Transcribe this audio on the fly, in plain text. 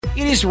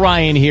It is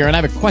Ryan here, and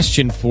I have a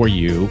question for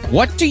you.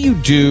 What do you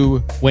do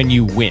when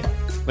you win?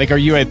 Like, are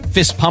you a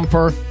fist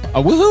pumper,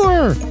 a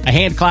woohooer, a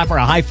hand clapper,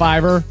 a high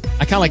fiver?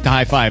 I kind of like the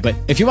high five, but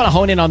if you want to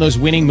hone in on those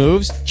winning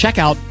moves, check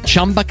out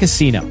Chumba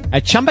Casino.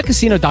 At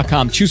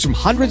ChumbaCasino.com, choose from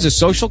hundreds of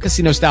social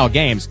casino-style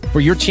games for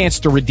your chance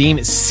to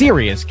redeem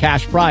serious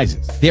cash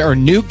prizes. There are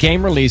new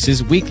game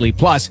releases weekly,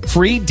 plus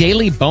free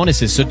daily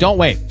bonuses. So don't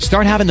wait.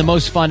 Start having the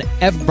most fun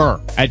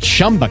ever at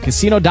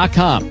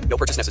ChumbaCasino.com. No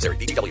purchase necessary.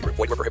 VGW Group.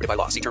 Void where prohibited by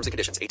law. See terms and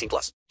conditions.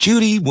 18+.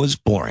 Judy was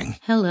boring.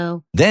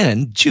 Hello.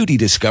 Then Judy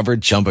discovered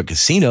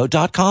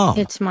ChumbaCasino.com.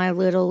 It's my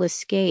little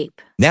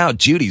escape. Now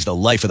Judy's the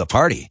life of the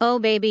party. Oh,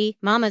 baby,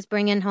 mama's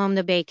bringing home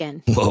the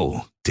bacon.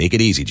 Whoa, take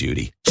it easy,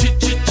 Judy.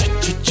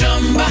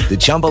 The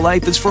Chumba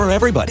life is for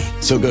everybody.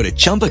 So go to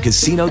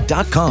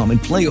ChumbaCasino.com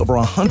and play over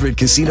 100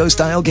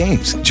 casino-style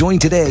games. Join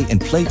today and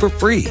play for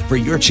free for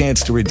your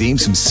chance to redeem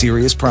some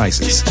serious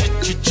prizes.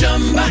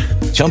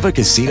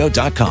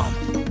 ChumbaCasino.com.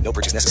 No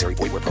purchase necessary.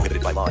 Void where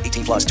prohibited by law.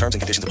 18+. Terms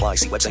and conditions apply.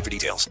 See website for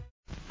details.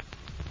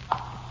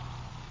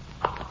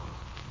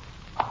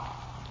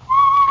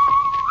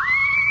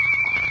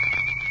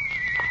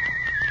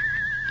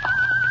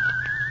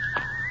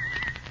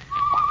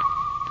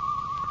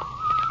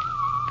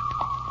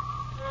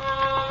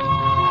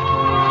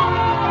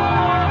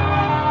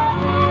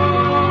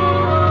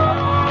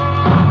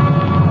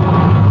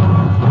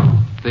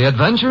 The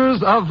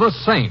Adventures of the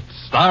Saint,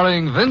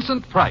 starring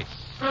Vincent Price.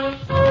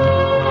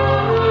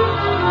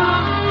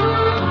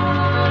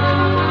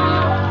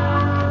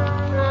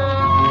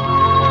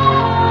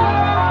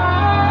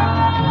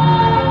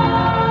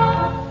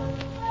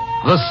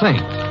 The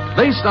Saint,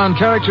 based on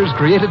characters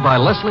created by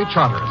Leslie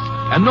Charteris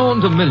and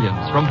known to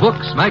millions from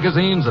books,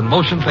 magazines, and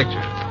motion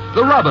pictures.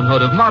 The Robin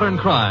Hood of modern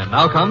crime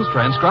now comes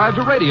transcribed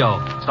to radio,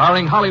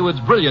 starring Hollywood's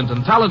brilliant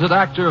and talented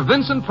actor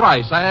Vincent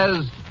Price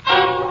as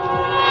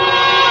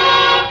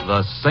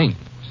The Saint.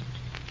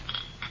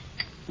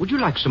 Would you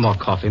like some more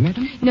coffee,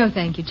 madam? No,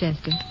 thank you,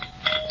 Chester.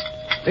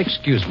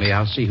 Excuse me,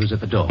 I'll see who's at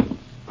the door.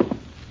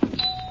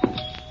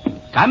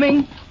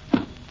 Coming.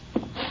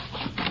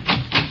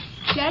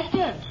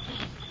 Chester?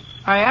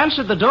 I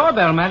answered the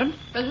doorbell, madam.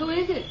 But who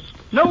is it?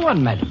 No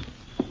one, madam.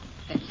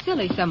 That's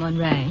silly. Someone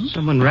rang.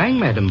 Someone rang,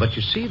 madam, but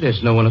you see,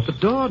 there's no one at the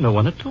door, no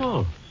one at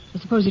all. I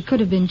suppose it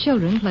could have been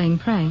children playing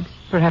pranks.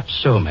 Perhaps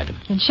so, madam.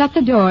 Then shut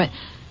the door.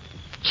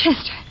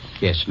 Chester,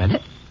 Yes,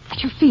 madam.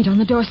 at your feet on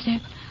the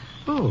doorstep.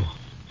 Oh,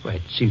 well,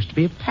 it seems to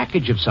be a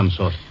package of some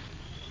sort.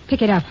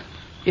 Pick it up.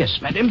 Yes,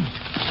 madam.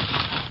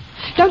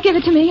 Don't give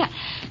it to me.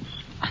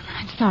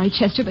 I'm sorry,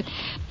 Chester, but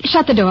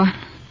shut the door.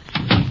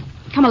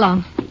 Come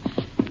along.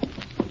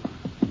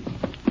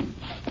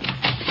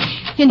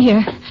 In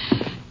here.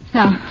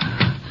 Now,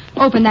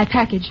 open that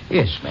package.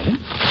 Yes, madam.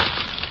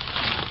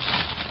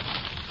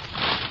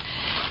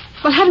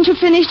 Well, haven't you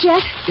finished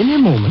yet? In a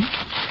moment.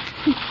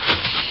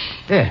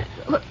 There.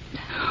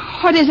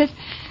 What is it?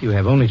 You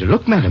have only to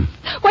look, madam.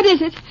 What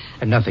is it?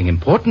 And nothing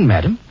important,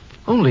 madam.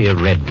 Only a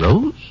red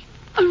rose.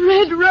 A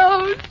red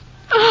rose.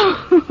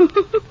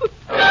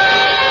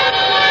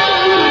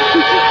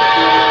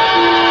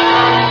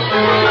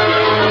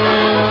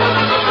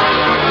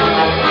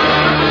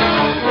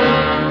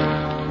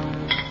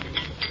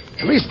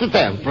 Mr.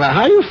 Templar,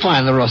 how do you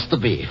find the roast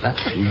of beef? Huh?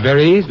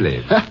 Very easily.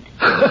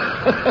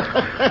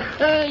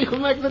 You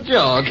make the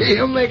joke.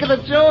 You make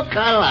the joke.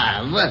 I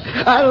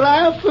laugh. I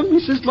laugh for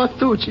Mrs.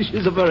 Martucci.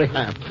 She's a very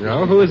happy.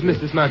 No, who is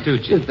Mrs.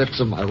 Martucci? That's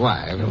my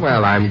wife.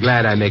 Well, I'm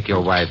glad I make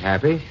your wife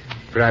happy.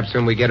 Perhaps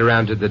when we get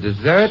around to the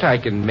dessert, I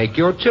can make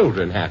your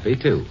children happy,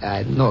 too.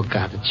 I no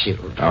got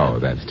children. Oh,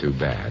 that's too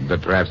bad.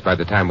 But perhaps by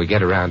the time we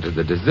get around to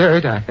the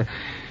dessert,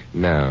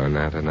 No,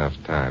 not enough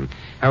time.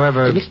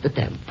 However... Mr.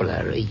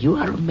 Templar, you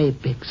are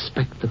maybe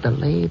expected a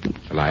lady?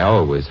 Well, I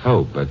always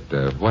hope, but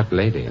what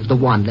lady? The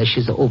one that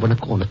she's over on the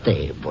corner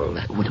table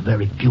with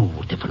very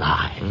beautiful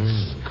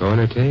eyes.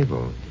 Corner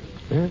table.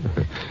 Yeah.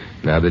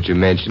 Now that you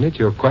mention it,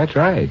 you're quite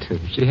right.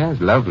 She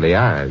has lovely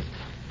eyes.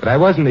 But I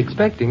wasn't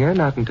expecting her,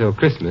 not until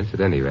Christmas,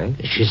 at any rate.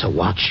 She's a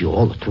watch you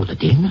all through the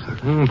dinner.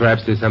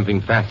 Perhaps there's something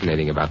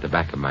fascinating about the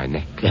back of my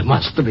neck. There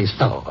must be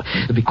so.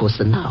 Because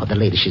now the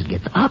lady, she's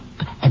getting up,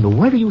 and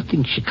where do you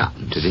think she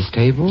comes? To this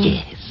table?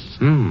 Yes.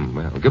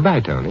 Well,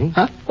 goodbye, Tony.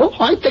 Huh? Oh,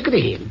 I take it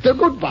in.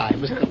 Goodbye,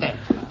 Mr.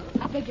 Templar.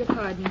 I beg your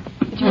pardon,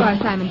 but you are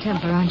Simon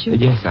Templar, aren't you?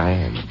 Yes, I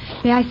am.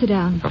 May I sit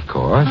down? Of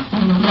course.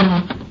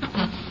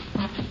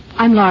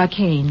 I'm Laura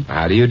Kane.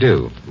 How do you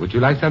do? Would you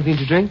like something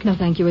to drink? No,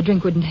 thank you. A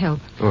drink wouldn't help.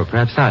 Or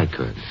perhaps I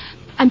could.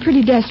 I'm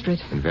pretty desperate.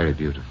 And very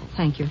beautiful.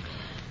 Thank you.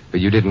 But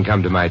you didn't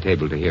come to my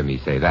table to hear me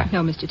say that.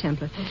 No, Mr.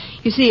 Templar.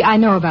 You see, I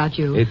know about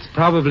you. It's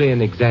probably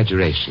an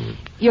exaggeration.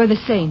 You're the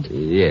saint.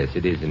 Yes,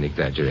 it is an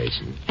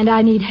exaggeration. And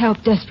I need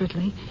help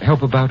desperately.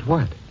 Help about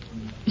what?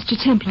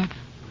 Mr. Templar,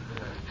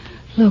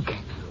 look.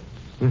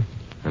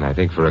 And I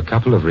think for a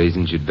couple of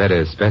reasons you'd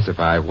better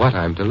specify what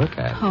I'm to look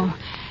at. Oh,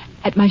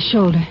 at my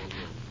shoulder.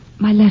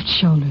 My left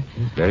shoulder.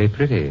 Very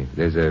pretty.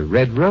 There's a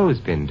red rose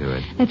pinned to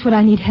it. That's what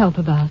I need help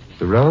about.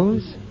 The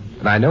rose?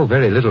 And I know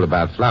very little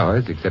about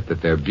flowers, except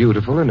that they're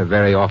beautiful and are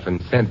very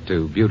often sent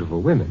to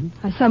beautiful women.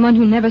 By someone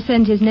who never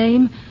sends his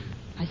name?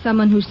 By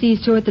someone who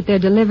sees to it that they're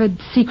delivered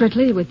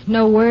secretly with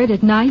no word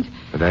at night?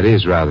 But that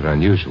is rather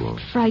unusual.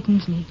 It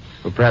frightens me.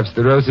 Well, perhaps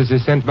the roses are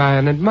sent by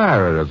an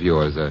admirer of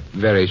yours, a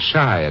very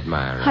shy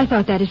admirer. I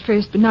thought that at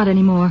first, but not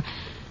anymore.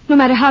 No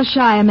matter how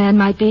shy a man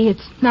might be,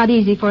 it's not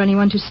easy for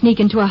anyone to sneak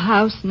into a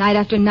house night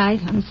after night,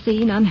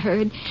 unseen,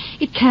 unheard.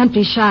 It can't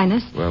be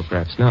shyness. Well,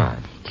 perhaps not.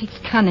 It takes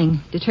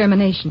cunning,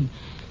 determination.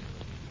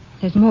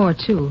 There's more,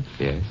 too.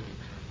 Yes?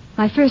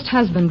 My first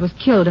husband was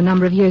killed a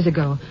number of years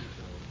ago.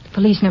 The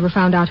police never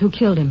found out who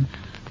killed him.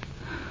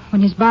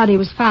 When his body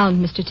was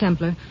found, Mr.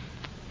 Templar,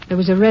 there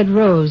was a red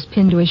rose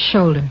pinned to his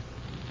shoulder.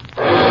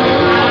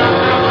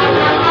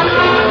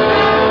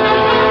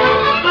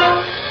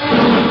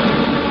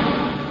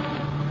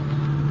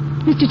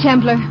 Mr.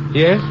 Templar.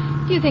 Yes?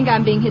 Do you think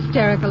I'm being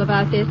hysterical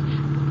about this?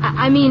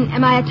 I mean,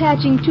 am I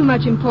attaching too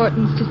much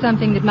importance to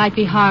something that might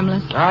be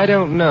harmless? I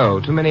don't know.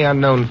 Too many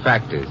unknown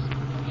factors.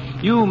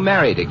 You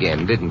married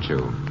again, didn't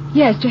you?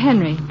 Yes, to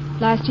Henry.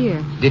 Last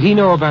year. Did he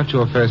know about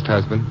your first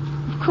husband?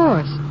 Of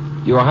course.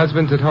 Your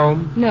husband's at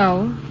home?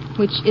 No,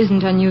 which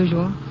isn't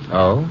unusual.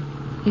 Oh?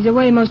 He's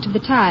away most of the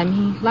time.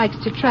 He likes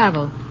to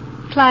travel.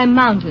 Climb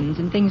mountains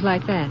and things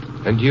like that.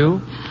 And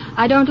you?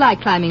 I don't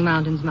like climbing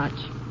mountains much.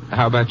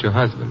 How about your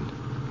husband?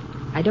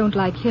 I don't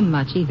like him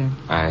much either.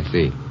 I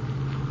see.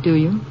 Do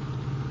you?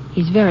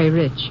 He's very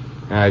rich.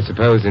 I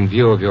suppose in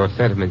view of your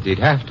sentiments he'd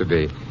have to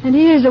be. And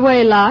he is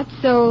away a lot,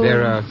 so...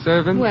 There are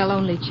servants? Well,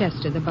 only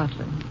Chester, the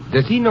butler.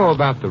 Does he know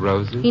about the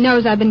roses? He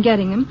knows I've been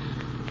getting them.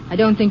 I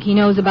don't think he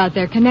knows about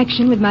their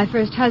connection with my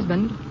first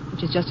husband,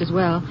 which is just as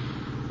well.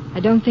 I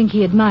don't think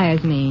he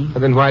admires me.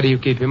 Well, then why do you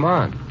keep him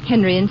on?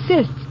 Henry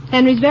insists.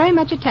 Henry's very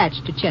much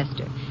attached to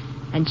Chester.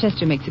 And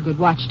Chester makes a good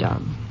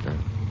watchdog.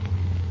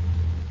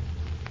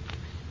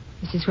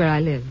 This is where I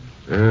live.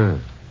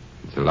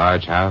 It's a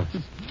large house.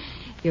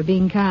 You're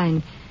being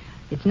kind.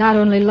 It's not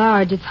only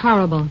large, it's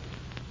horrible.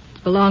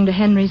 It's belonged to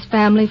Henry's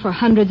family for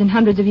hundreds and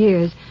hundreds of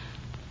years.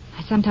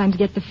 I sometimes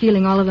get the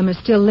feeling all of them are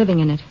still living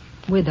in it,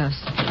 with us.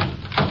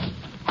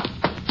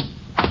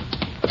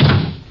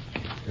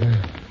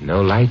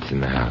 No lights in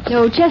the house.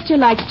 No, Chester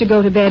likes to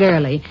go to bed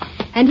early.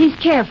 And he's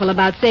careful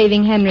about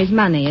saving Henry's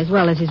money as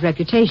well as his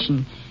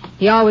reputation.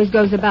 He always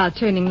goes about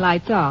turning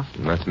lights off.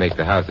 It must make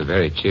the house a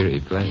very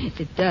cheery place. Yes,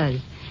 it does.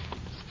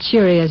 It's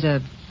cheery as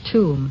a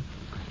tomb.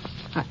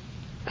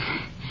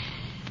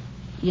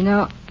 You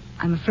know,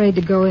 I'm afraid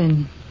to go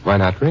in. Why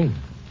not ring?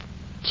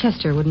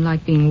 Chester wouldn't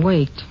like being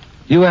waked.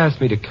 You asked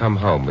me to come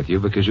home with you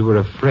because you were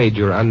afraid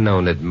your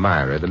unknown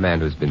admirer, the man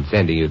who's been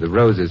sending you the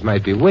roses,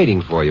 might be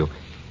waiting for you.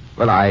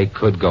 Well, I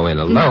could go in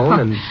alone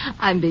and...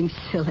 I'm being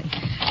silly.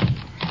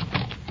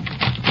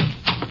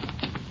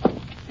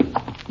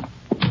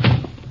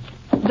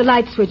 The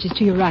light switch is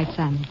to your right,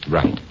 Simon.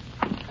 Right.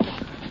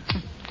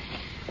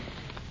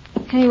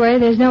 Anyway,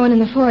 there's no one in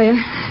the foyer.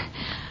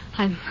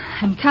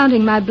 I'm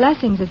counting my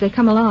blessings as they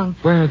come along.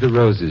 Where are the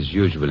roses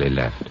usually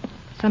left?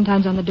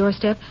 Sometimes on the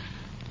doorstep.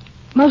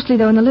 Mostly,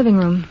 though, in the living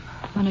room.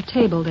 On a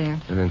table there.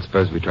 And then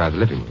suppose we try the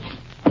living room.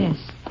 Yes.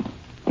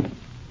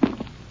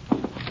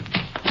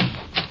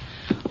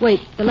 Wait,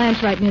 the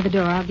lamp's right near the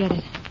door. I'll get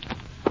it.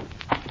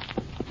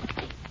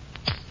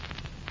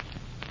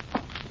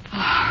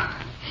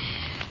 Oh,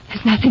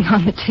 there's nothing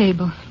on the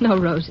table. No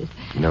roses.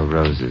 No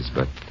roses,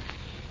 but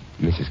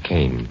Mrs.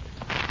 Kane.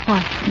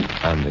 What?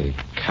 On the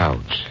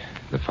couch,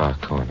 the far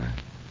corner.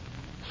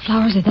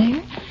 Flowers are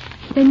there?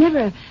 They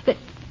never...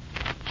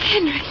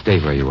 Henry. Stay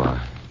where you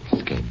are,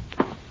 Mrs. Kane.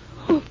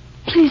 Oh,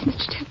 please,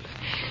 Mr. Templar.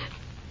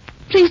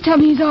 Please tell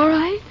me he's all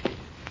right.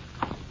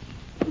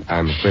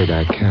 I'm afraid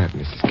I can't,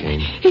 Mrs.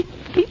 Kane.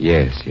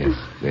 Yes.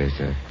 There's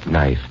a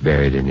knife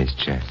buried in his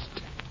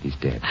chest. He's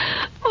dead.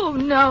 Oh,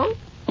 no.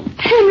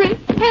 Henry!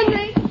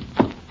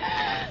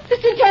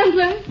 Mr.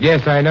 Templar!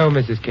 Yes, I know,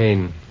 Mrs.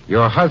 Kane.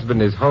 Your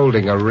husband is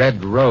holding a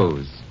red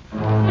rose.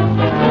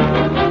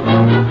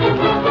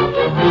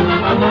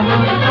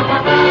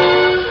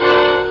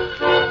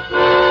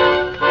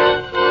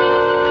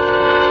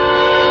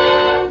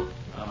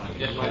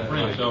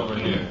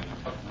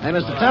 Hey,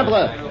 Mr.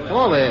 Templar, come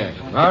over here.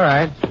 All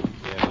right.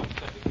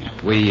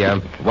 We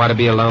want to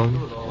be alone?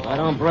 If I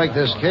don't break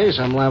this case,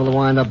 I'm liable to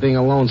wind up being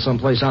alone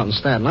someplace out in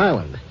Staten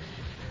Island.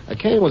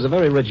 Kane was a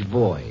very rich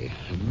boy.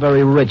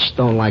 Very rich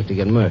don't like to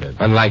get murdered.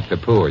 Unlike the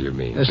poor, you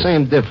mean? The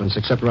same difference,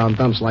 except around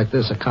dumps like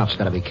this, a cop's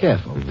got to be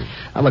careful.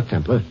 Mm-hmm. Now, look,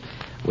 Templar,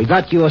 we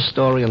got your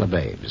story on the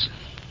babes.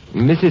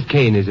 Mrs.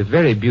 Kane is a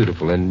very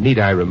beautiful and, need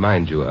I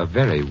remind you, a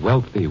very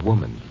wealthy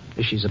woman.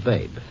 She's a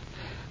babe.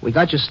 We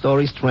got your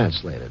stories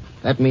translated.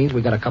 That means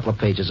we got a couple of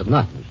pages of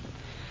nothing.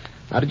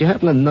 Now, did you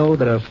happen to know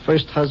that her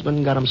first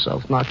husband got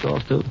himself knocked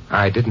off, too?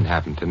 I didn't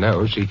happen to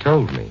know. She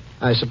told me.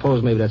 I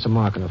suppose maybe that's a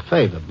mark in her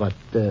favor, but,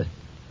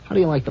 how do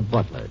you like the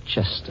butler,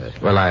 Chester?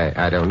 Well,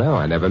 I don't know.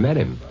 I never met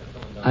him.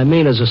 I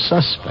mean as a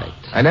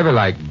suspect. I never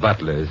liked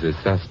butlers as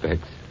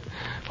suspects.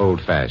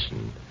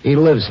 Old-fashioned. He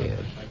lives here.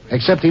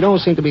 Except he don't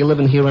seem to be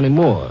living here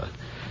anymore.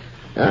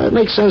 It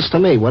makes sense to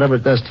me, whatever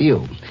it does to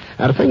you.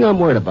 Now, the thing I'm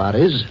worried about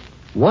is,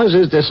 was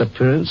his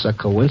disappearance a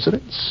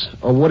coincidence,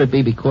 or would it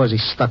be because he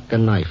stuck a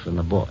knife in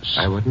the boss?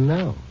 I wouldn't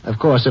know. Of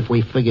course, if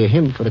we figure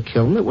him for the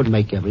killing, it would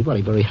make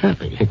everybody very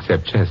happy.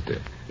 Except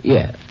Chester.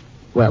 Yeah.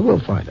 Well, we'll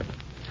find him.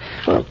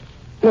 Well,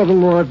 nothing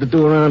more to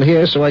do around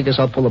here, so I guess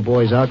I'll pull the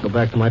boys out, go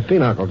back to my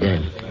pinochle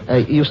game.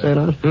 Hey, you staying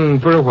on?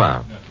 For a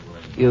while.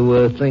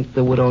 You think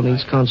the widow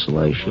needs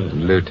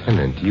consolation?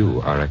 Lieutenant, you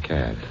are a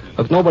cad.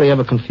 Look, nobody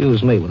ever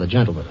confused me with a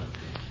gentleman.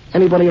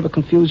 Anybody ever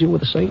confuse you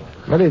with a saint?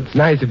 Well, it's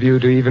nice of you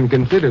to even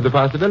consider the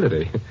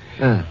possibility.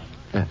 Yeah.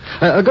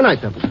 Good night,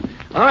 then.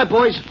 All right,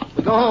 boys.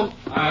 We go home.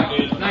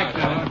 Good night,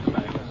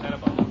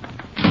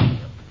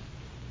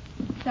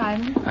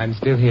 Simon, I'm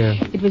still here.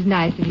 it was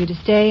nice of you to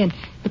stay, and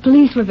the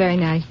police were very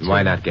nice, too.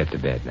 Why not get to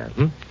bed now?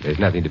 There's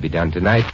nothing to be done tonight.